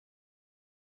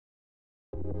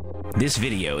This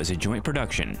video is a joint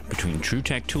production between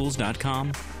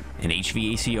TrueTechTools.com and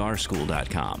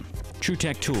HVACRschool.com.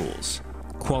 TrueTech Tools,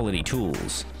 quality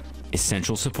tools,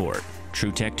 essential support.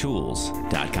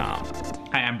 TrueTechTools.com.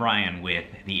 Hi, I'm Brian with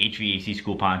the HVAC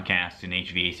School Podcast and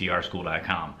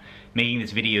HVACRschool.com. Making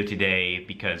this video today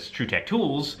because TrueTech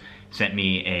Tools sent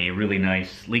me a really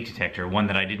nice leak detector, one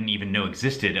that I didn't even know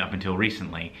existed up until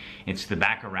recently. It's the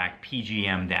Bacharach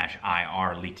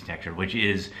PGM-IR leak detector, which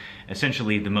is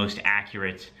essentially the most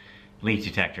accurate leak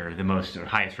detector, the most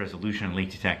highest resolution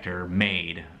leak detector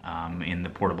made in the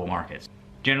portable markets.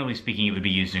 Generally speaking, it would be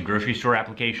used in grocery store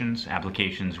applications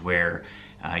where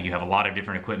you have a lot of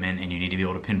different equipment and you need to be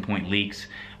able to pinpoint leaks.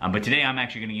 But today I'm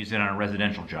actually going to use it on a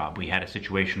residential job. We had a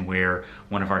situation where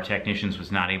one of our technicians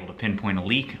was not able to pinpoint a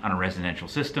leak on a residential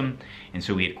system, and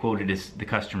so we had quoted the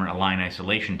customer a line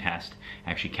isolation test,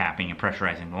 actually capping and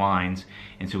pressurizing the lines.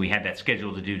 And so we had that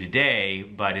scheduled to do today,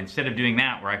 but instead of doing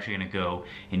that, we're actually going to go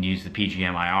and use the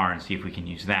PGM-IR and see if we can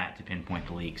use that to pinpoint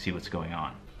the leak, see what's going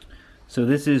on. So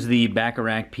this is the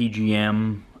Bacharach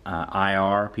PGM-IR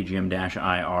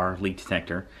leak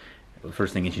detector. The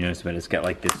first thing that you notice about it, it's got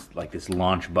like this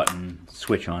launch button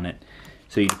switch on it.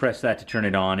 So you press that to turn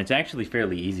it on. It's actually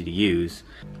fairly easy to use.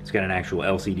 It's got an actual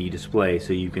LCD display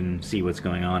so you can see what's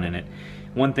going on in it.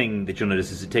 One thing that you'll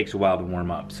notice is it takes a while to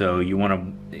warm up. So you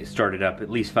want to start it up at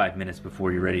least 5 minutes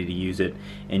before you're ready to use it.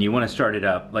 And you want to start it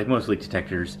up, like most leak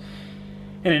detectors,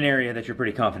 in an area that you're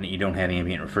pretty confident you don't have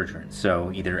ambient refrigerant.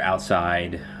 So either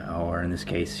outside or in this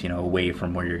case, away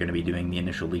from where you're going to be doing the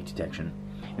initial leak detection.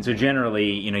 And so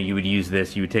generally, you would use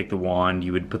this, you would take the wand,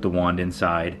 you would put the wand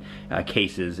inside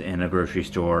cases in a grocery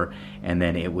store, and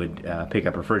then it would pick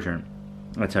up refrigerant.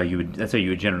 That's how you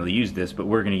would generally use this, but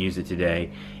we're going to use it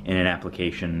today in an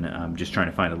application just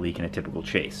trying to find a leak in a typical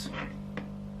chase.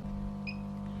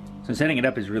 So setting it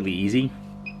up is really easy.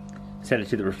 Set it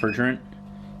to the refrigerant.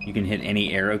 You can hit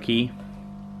any arrow key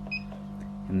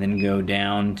and then go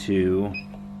down to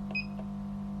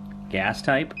gas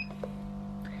type,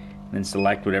 and then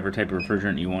select whatever type of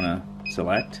refrigerant you want to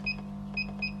select.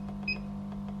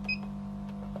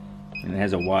 And it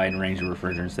has a wide range of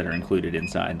refrigerants that are included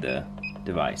inside the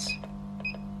device.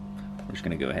 We're just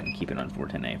going to go ahead and keep it on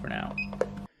 410A for now.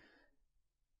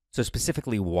 So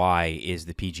specifically, why is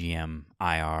the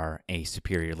PGM-IR a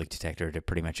superior leak detector to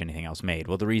pretty much anything else made?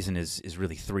 Well, the reason is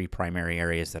really three primary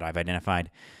areas that I've identified.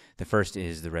 The first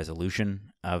is the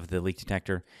resolution of the leak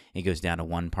detector. It goes down to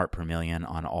 1 part per million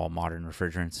on all modern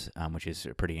refrigerants, which is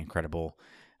a pretty incredible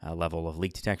level of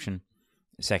leak detection.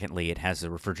 Secondly, it has a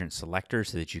refrigerant selector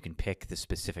so that you can pick the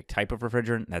specific type of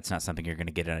refrigerant. That's not something you're going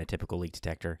to get on a typical leak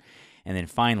detector. And then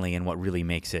finally, and what really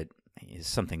makes it is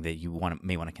something that you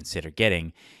may want to consider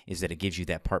getting, is that it gives you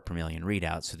that part per million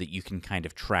readout so that you can kind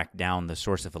of track down the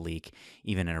source of a leak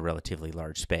even in a relatively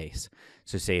large space.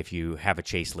 So say if you have a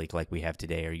chase leak like we have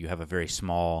today, or you have a very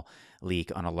small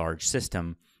leak on a large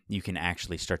system, you can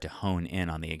actually start to hone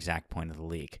in on the exact point of the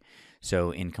leak.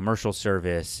 So in commercial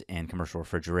service and commercial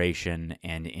refrigeration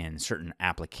and in certain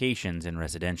applications in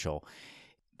residential,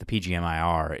 the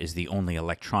PGM-IR is the only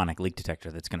electronic leak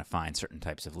detector that's going to find certain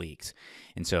types of leaks.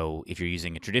 And so if you're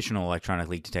using a traditional electronic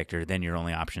leak detector, then your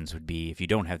only options would be, if you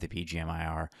don't have the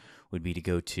PGM-IR, would be to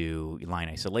go to line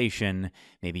isolation,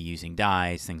 maybe using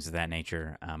dyes, things of that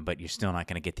nature, but you're still not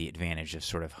going to get the advantage of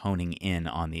sort of honing in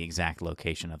on the exact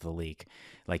location of the leak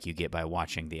like you get by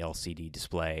watching the LCD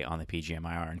display on the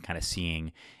PGM-IR and kind of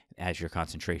seeing as your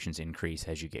concentrations increase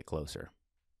as you get closer.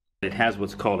 It has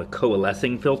what's called a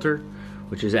coalescing filter,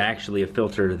 which is actually a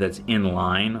filter that's in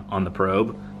line on the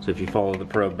probe. So if you follow the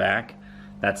probe back,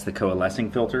 that's the coalescing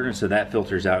filter. So that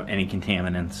filters out any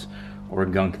contaminants or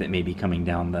gunk that may be coming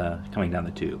down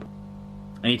the tube.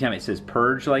 Anytime it says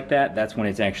purge like that, that's when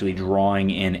it's actually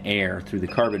drawing in air through the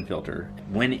carbon filter.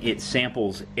 When it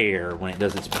samples air, when it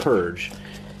does its purge,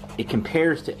 it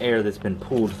compares to air that's been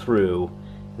pulled through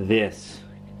this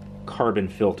carbon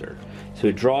filter. So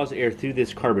it draws air through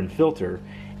this carbon filter,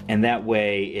 and that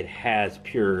way it has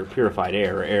purified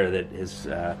air, or air that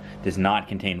does not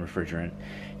contain refrigerant,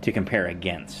 to compare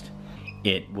against.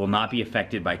 It will not be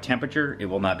affected by temperature. It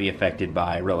will not be affected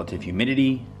by relative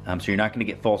humidity. So you're not going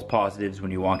to get false positives when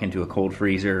you walk into a cold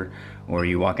freezer or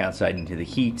you walk outside into the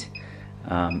heat.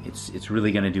 It's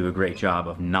really going to do a great job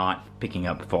of not picking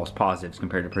up false positives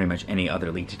compared to pretty much any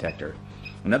other leak detector.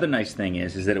 Another nice thing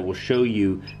is that it will show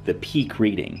you the peak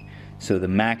reading. So the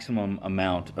maximum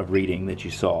amount of reading that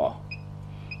you saw,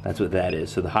 that's what that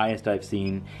is. So the highest I've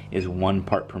seen is 1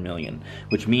 part per million,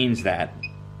 which means that,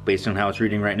 based on how it's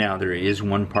reading right now, there is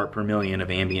 1 part per million of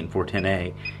ambient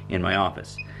 410A in my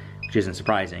office, which isn't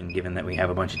surprising given that we have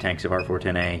a bunch of tanks of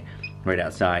R410A right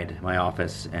outside my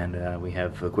office, and we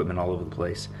have equipment all over the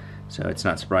place. So it's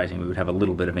not surprising we would have a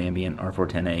little bit of ambient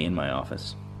R410A in my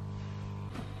office.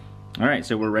 All right,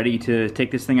 so we're ready to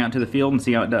take this thing out to the field and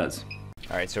see how it does.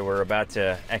 All right, so we're about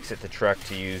to exit the truck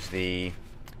to use the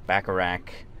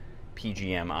Bacharach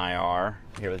PGM-IR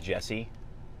here with Jesse.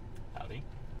 Howdy.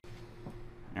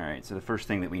 All right, so the first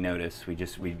thing that we notice, we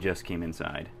just came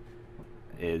inside,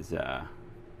 is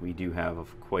we do have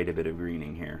quite a bit of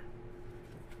greening here,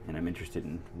 and I'm interested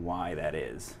in why that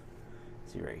is.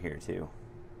 See right here too.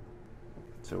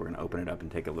 So we're going to open it up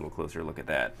and take a little closer look at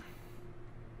that.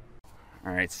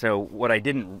 All right, so what I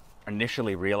didn't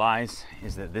initially realize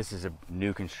is that this is a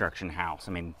new construction house.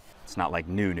 I mean, it's not like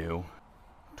new,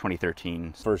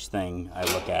 2013. First thing I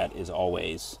look at is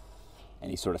always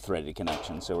any sort of threaded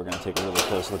connection. So we're going to take a really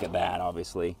close look at that,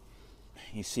 obviously.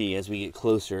 You see, as we get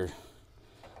closer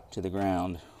to the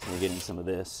ground, we're getting some of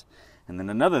this. And then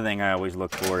another thing I always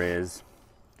look for is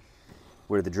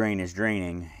where the drain is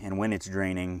draining, and when it's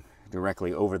draining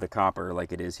directly over the copper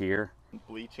like it is here.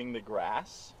 Bleaching the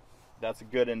grass, that's a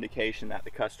good indication that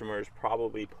the customer is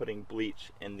probably putting bleach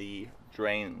in the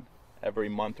drain every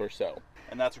month or so.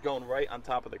 And that's going right on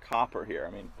top of the copper here.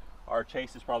 I mean, our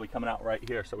chase is probably coming out right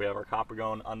here, so we have our copper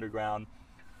going underground.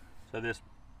 So this,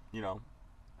 you know,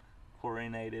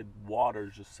 chlorinated water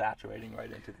is just saturating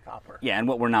right into the copper. Yeah, and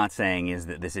what we're not saying is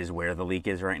that this is where the leak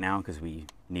is right now, because we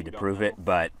need to prove it,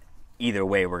 but either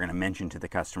way, we're going to mention to the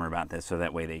customer about this, so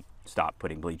that way they stop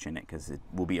putting bleach in it, because it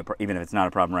will be even if it's not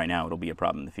a problem right now, it'll be a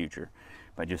problem in the future.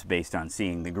 But just based on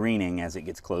seeing the greening as it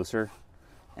gets closer,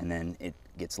 and then it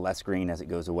gets less green as it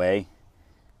goes away,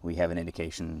 we have an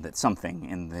indication that something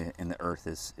in the earth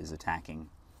is attacking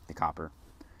the copper.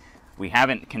 We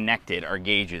haven't connected our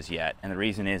gauges yet, and the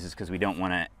reason is because we don't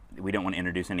want to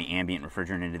introduce any ambient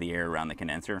refrigerant into the air around the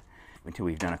condenser until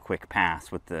we've done a quick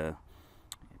pass with the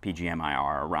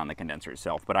PGM-IR around the condenser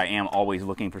itself. But I am always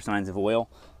looking for signs of oil.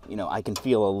 You know, I can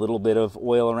feel a little bit of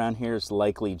oil around here. It's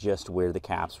likely just where the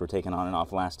caps were taken on and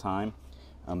off last time.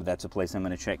 But that's a place I'm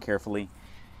going to check carefully.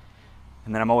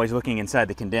 And then I'm always looking inside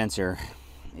the condenser,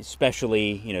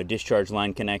 especially, you know, discharge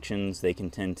line connections. They can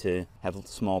tend to have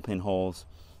small pinholes.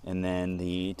 And then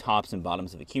the tops and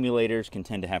bottoms of accumulators can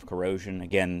tend to have corrosion.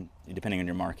 Again, depending on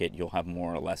your market, you'll have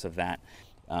more or less of that.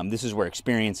 This is where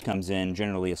experience comes in.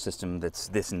 Generally, a system that's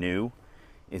this new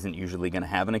isn't usually going to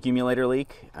have an accumulator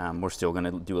leak. We're still going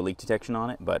to do a leak detection on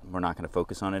it, but we're not going to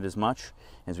focus on it as much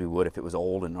as we would if it was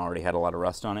old and already had a lot of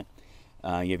rust on it. You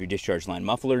have your discharge line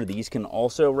muffler. These can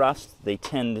also rust. They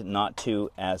tend not to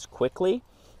as quickly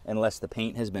unless the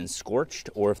paint has been scorched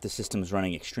or if the system is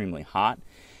running extremely hot.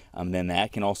 Then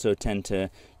that can also tend to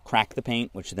crack the paint,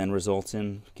 which then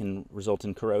can result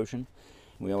in corrosion.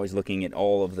 We're always looking at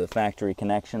all of the factory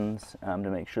connections to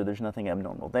make sure there's nothing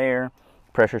abnormal there.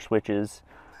 Pressure switches.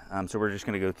 So we're just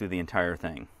going to go through the entire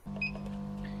thing.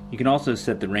 You can also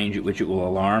set the range at which it will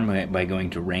alarm by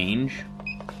going to range,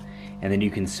 and then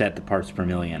you can set the parts per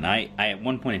million. I at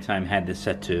one point in time had this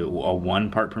set to a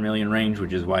 1 part per million range,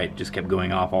 which is why it just kept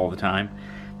going off all the time.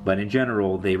 But in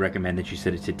general, they recommend that you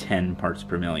set it to 10 parts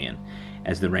per million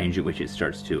as the range at which it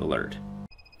starts to alert.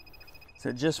 So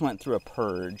it just went through a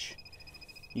purge.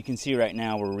 You can see right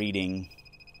now we're reading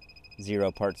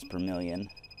 0 parts per million.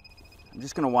 I'm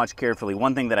just going to watch carefully.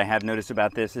 One thing that I have noticed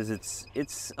about this is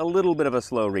it's a little bit of a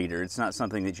slow reader. It's not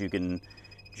something that you can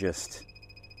just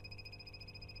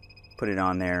put it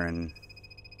on there and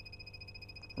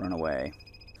run away.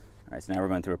 All right, so now we're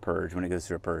going through a purge. When it goes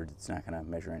through a purge, it's not going to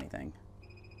measure anything.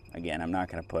 Again, I'm not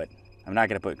going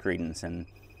to put credence in,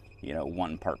 you know,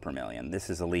 1 part per million. This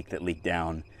is a leak that leaked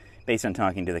down, based on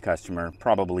talking to the customer,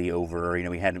 probably over, you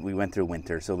know, we went through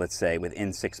winter, so let's say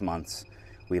within 6 months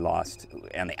we lost,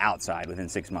 on the outside, within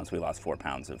 6 months we lost 4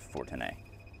 pounds of 410A.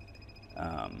 So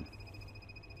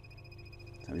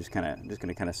I'm just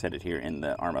going to set it here in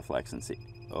the Armaflex and see.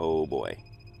 Oh boy.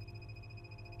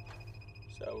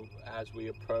 So as we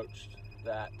approached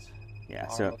that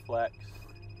Armaflex,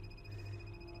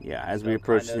 yeah, as we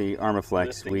approach the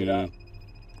Armaflex,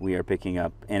 we are picking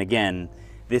up, and again,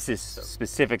 this is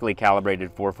specifically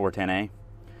calibrated for 410A,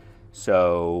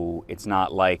 so it's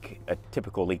not like a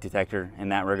typical leak detector in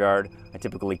that regard. A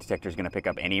typical leak detector is going to pick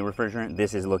up any refrigerant.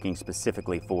 This is looking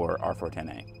specifically for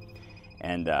R410A,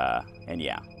 and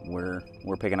yeah, we're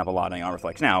picking up a lot on the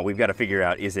Armaflex. Now we've got to figure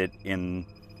out, is it in,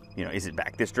 you know, is it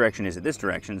back this direction? Is it this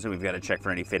direction? So we've got to check for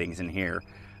any fittings in here.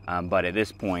 But at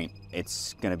this point,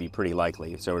 it's going to be pretty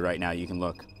likely. So right now you can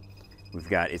look.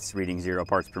 It's reading 0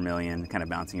 parts per million, kind of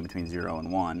bouncing in between 0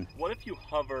 and 1. What if you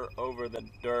hover over the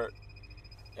dirt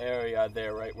area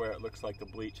there, right where it looks like the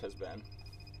bleach has been?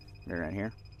 Right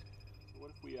here?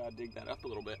 What if we dig that up a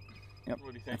little bit. Yep.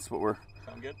 What do you think?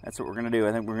 Sound good? That's what we're gonna do.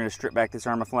 I think we're gonna strip back this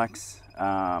Armaflex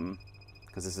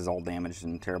because this is all damaged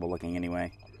and terrible looking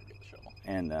anyway. I'll go get the shovel.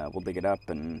 And we'll dig it up,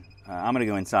 and I'm gonna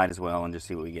go inside as well and just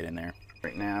see what we get in there.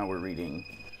 Right now we're reading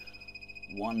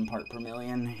 1 part per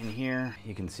million in here.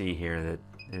 You can see here that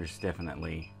there's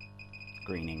definitely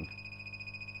greening,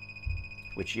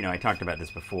 which, you know, I talked about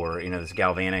this before. You know, this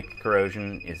galvanic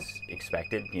corrosion is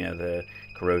expected. You know, the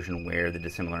corrosion where the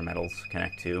dissimilar metals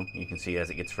connect to. You can see as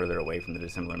it gets further away from the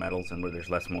dissimilar metals and where there's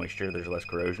less moisture, there's less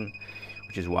corrosion,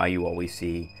 which is why you always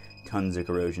see tons of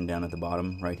corrosion down at the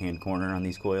bottom right-hand corner on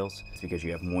these coils. It's because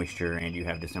you have moisture and you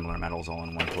have dissimilar metals all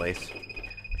in one place.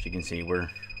 But you can see we're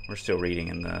still reading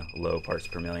in the low parts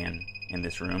per million in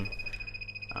this room.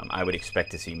 I would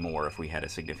expect to see more if we had a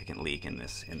significant leak in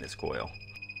this coil.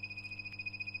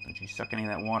 Don't you suck any of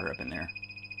that water up in there.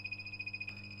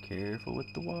 Careful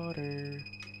with the water.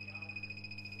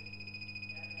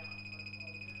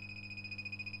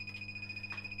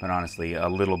 But honestly, a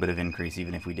little bit of increase,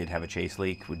 even if we did have a chase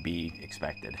leak, would be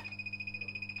expected.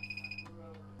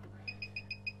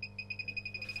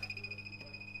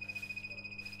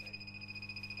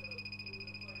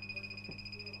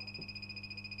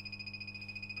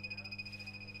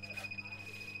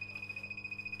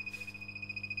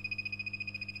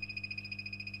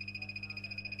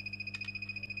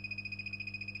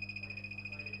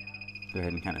 Go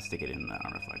ahead and kind of stick it in the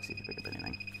Armaflex, see if you pick up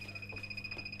anything.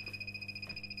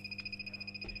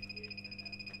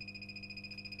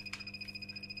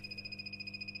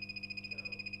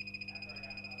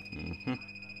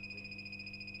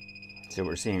 So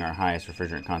we're seeing our highest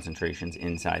refrigerant concentrations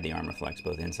inside the Armaflex,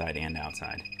 both inside and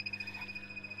outside.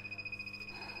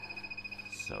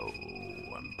 So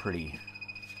I'm pretty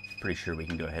sure we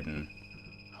can go ahead and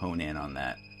hone in on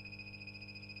that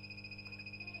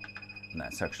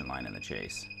suction line in the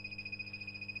chase.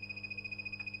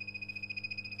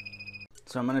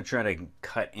 So I'm going to try to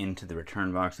cut into the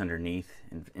return box underneath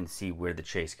and see where the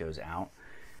chase goes out.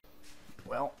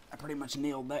 Well, I pretty much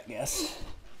nailed that guess.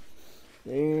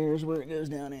 There's where it goes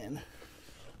down in.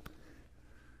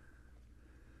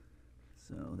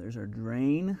 So there's our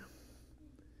drain.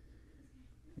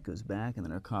 It goes back, and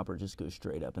then our copper just goes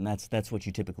straight up. And that's what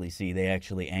you typically see. They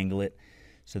actually angle it,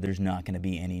 so there's not going to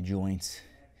be any joints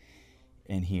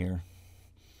in here.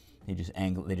 They just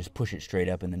angle, they just push it straight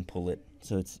up and then pull it.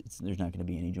 So there's not going to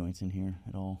be any joints in here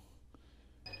at all.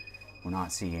 We're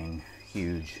not seeing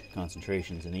huge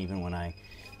concentrations, and even when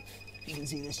you can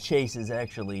see this chase is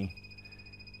actually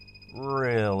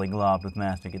really globbed with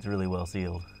mastic. It's really well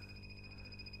sealed.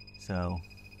 So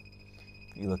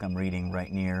if you look, I'm reading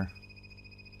right near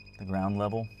the ground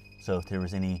level. So if there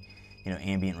was any, you know,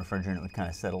 ambient refrigerant, it would kind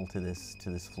of settle to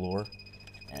this floor.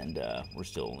 And we're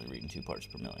still only reading 2 parts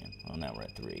per million. Well, now we're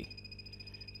at 3.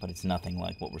 But it's nothing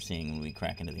like what we're seeing when we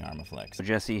crack into the Armaflex. So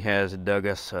Jesse has dug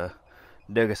us a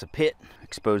pit,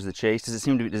 exposed the chase. Does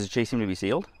the chase seem to be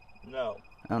sealed? No.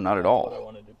 No, not at all. That's what I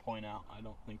wanted to point out. I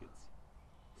don't think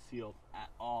it's sealed at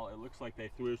all. It looks like they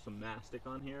threw some mastic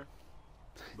on here.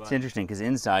 It's interesting because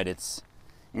inside it's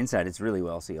really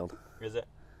well sealed. Is it?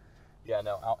 Yeah,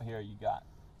 no, out here you got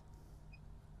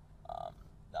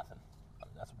nothing.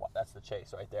 That's the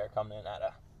chase right there, coming in at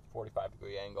a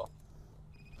 45-degree angle.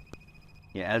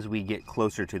 Yeah, as we get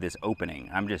closer to this opening,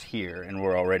 I'm just here, and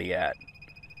we're already at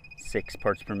 6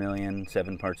 parts per million,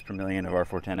 7 parts per million of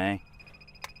R410A.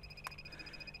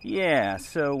 Yeah,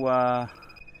 so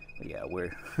yeah,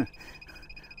 we're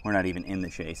we're not even in the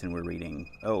chase, and we're reading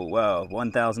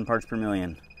 1,000 parts per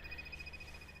million.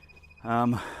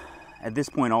 At this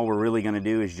point, all we're really going to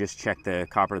do is just check the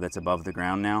copper that's above the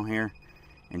ground now here,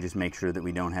 and just make sure that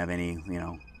we don't have any, you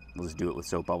know, we'll just do it with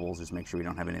soap bubbles, just make sure we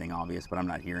don't have anything obvious, but I'm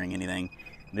not hearing anything.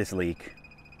 This leak,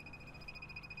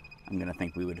 I'm going to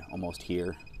think we would almost hear.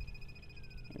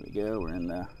 Here we go, we're in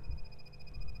the,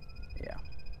 yeah.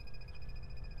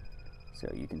 So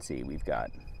you can see we've got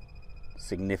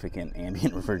significant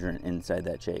ambient refrigerant inside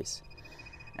that chase.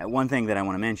 One thing that I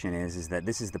want to mention is that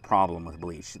this is the problem with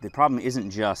bleach. The problem isn't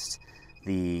just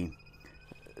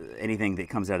anything that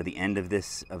comes out of the end of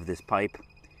this pipe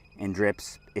and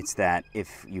drips. It's that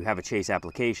if you have a chase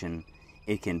application,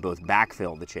 it can both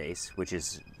backfill the chase, which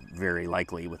is very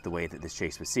likely with the way that this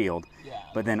chase was sealed. Yeah.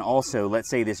 But then also, let's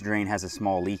say this drain has a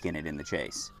small leak in it in the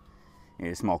chase,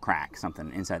 a small crack,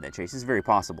 something inside that chase. It's very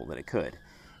possible that it could.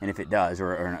 And if it does,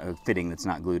 or a fitting that's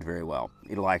not glued very well,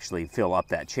 it'll actually fill up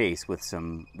that chase with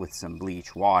some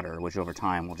bleach water, which over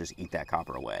time will just eat that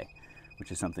copper away,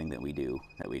 which is something that we do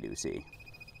see.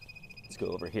 Let's go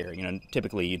over here. You know,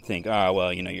 typically you'd think, oh,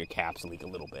 well, you know, your caps leak a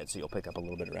little bit, so you'll pick up a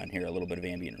little bit around here, a little bit of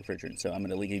ambient refrigerant. So I'm going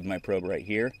to leave my probe right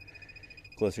here,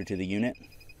 closer to the unit.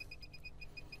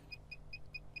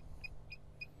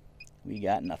 We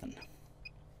got nothing.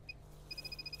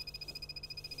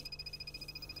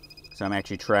 So I'm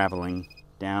actually traveling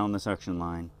down the suction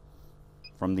line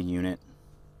from the unit,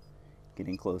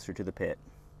 getting closer to the pit.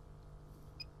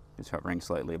 Just hovering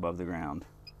slightly above the ground.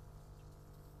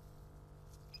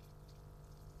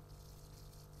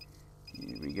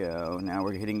 Here we go. Now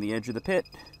we're hitting the edge of the pit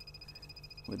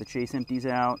where the chase empties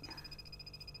out.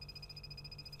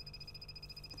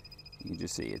 You can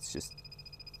just see it's just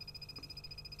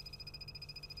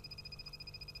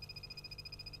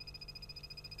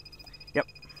yep.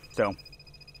 So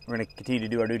we're going to continue to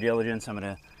do our due diligence. I'm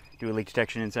going to do a leak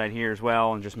detection inside here as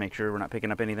well and just make sure we're not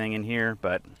picking up anything in here,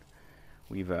 but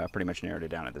we've pretty much narrowed it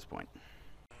down at this point.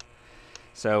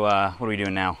 So what are we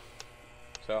doing now?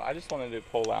 So I just wanted to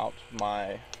pull out my,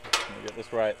 let me get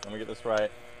this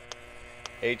right,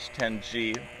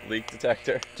 H10G leak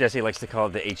detector. Jesse likes to call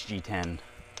it the HG10.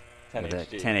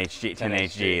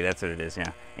 10HG, that's what it is,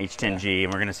 yeah. H10G,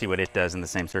 and we're gonna see what it does in the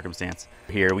same circumstance.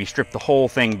 Here, we stripped the whole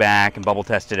thing back and bubble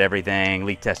tested everything,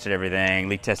 leak tested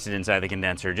inside the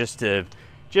condenser, just to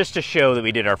show that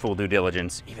we did our full due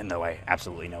diligence, even though I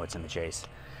absolutely know it's in the chase.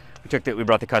 We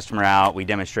brought the customer out, we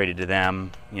demonstrated to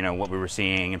them, you know, what we were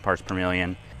seeing in parts per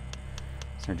million.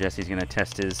 So Jesse's gonna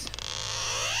test his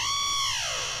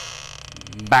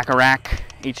Bacharach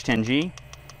H10G.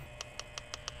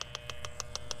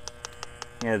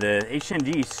 Yeah, the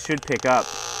H10G should pick up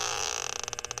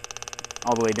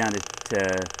all the way down to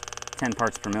 10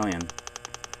 parts per million,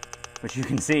 which you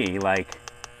can see, like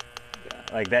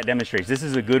that demonstrates. This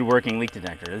is a good working leak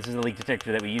detector. This is a leak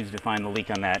detector that we use to find the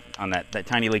leak on that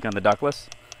tiny leak on the ductless.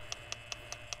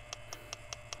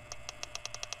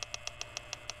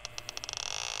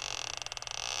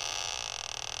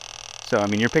 So, I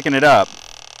mean, you're picking it up,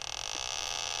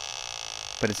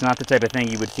 but it's not the type of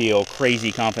thing you would feel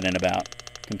crazy confident about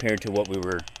compared to what we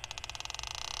were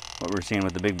seeing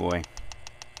with the big boy.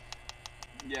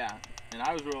 Yeah, and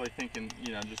I was really thinking,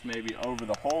 you know, just maybe over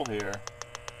the hole here,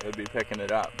 it would be picking it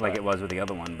up. Like it was with the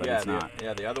other one, but yeah, it's not.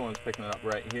 Yeah, the other one's picking it up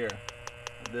right here.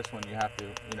 This one you have to,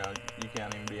 you know, you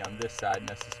can't even be on this side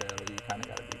necessarily. You kind of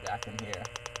got to be back in here.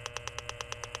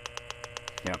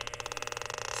 Yep.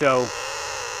 So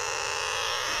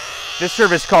this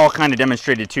service call kind of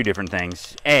demonstrated two different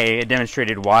things. A, it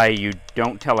demonstrated why you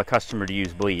don't tell a customer to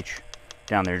use bleach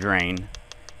down their drain.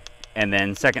 And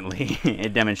then secondly,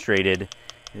 it demonstrated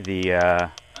the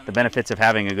benefits of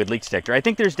having a good leak detector. I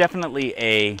think there's definitely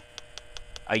a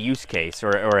use case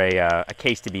or a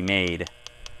case to be made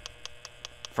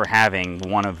for having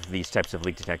one of these types of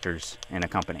leak detectors in a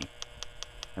company.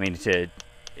 I mean,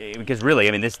 because really,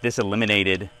 I mean, this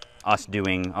eliminated us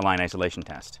doing a line isolation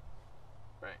test.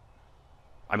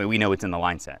 I mean, we know it's in the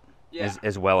line set, yeah,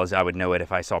 as well as I would know it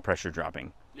if I saw pressure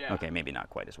dropping. Yeah. Okay, maybe not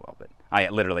quite as well, but I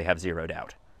literally have zero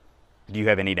doubt. Do you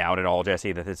have any doubt at all,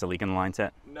 Jesse, that it's a leak in the line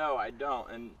set? No, I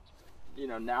don't. And, you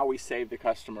know, now we save the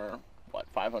customer, what,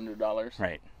 $500?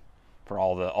 Right. For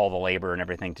all the labor and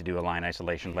everything to do a line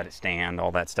isolation, let it stand,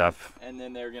 all that stuff. And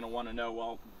then they're going to want to know,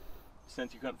 well,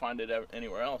 since you couldn't find it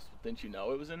anywhere else, didn't you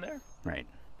know it was in there? Right.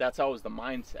 That's always the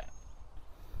mindset.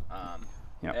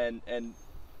 Yep. And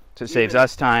so it saves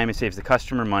us time, it saves the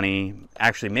customer money,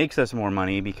 actually makes us more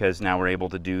money because now we're able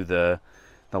to do the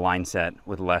line set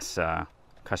with less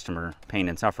customer pain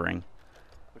and suffering.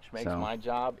 Which makes my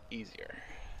job easier.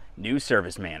 New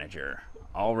service manager.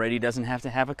 Already doesn't have to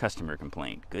have a customer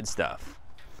complaint. Good stuff.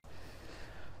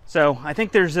 So I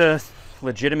think there's a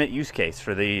legitimate use case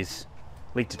for these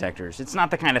leak detectors. It's not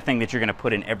the kind of thing that you're going to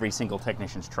put in every single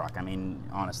technician's truck. I mean,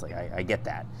 honestly, I get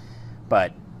that.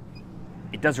 But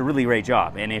it does a really great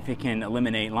job, and if it can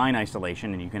eliminate line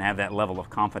isolation and you can have that level of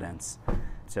confidence.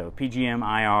 So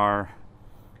PGM-IR,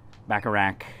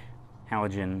 Bacharach,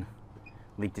 halogen,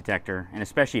 leak detector, and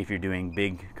especially if you're doing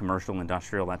big commercial,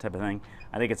 industrial, that type of thing,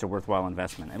 I think it's a worthwhile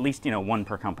investment. At least, you know, one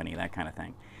per company, that kind of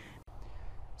thing.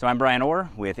 So I'm Brian Orr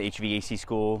with HVAC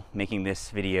School, making this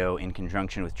video in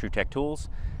conjunction with TruTech Tools.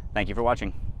 Thank you for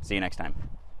watching. See you next time.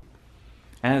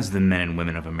 As the men and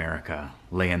women of America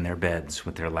lay in their beds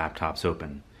with their laptops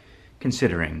open,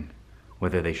 considering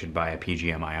whether they should buy a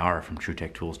PGM-IR from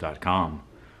TruTechTools.com,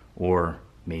 or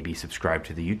maybe subscribe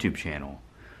to the YouTube channel,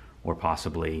 or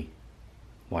possibly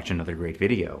watch another great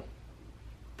video,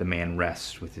 the man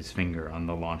rests with his finger on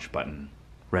the launch button,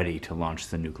 ready to launch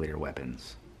the nuclear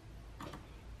weapons.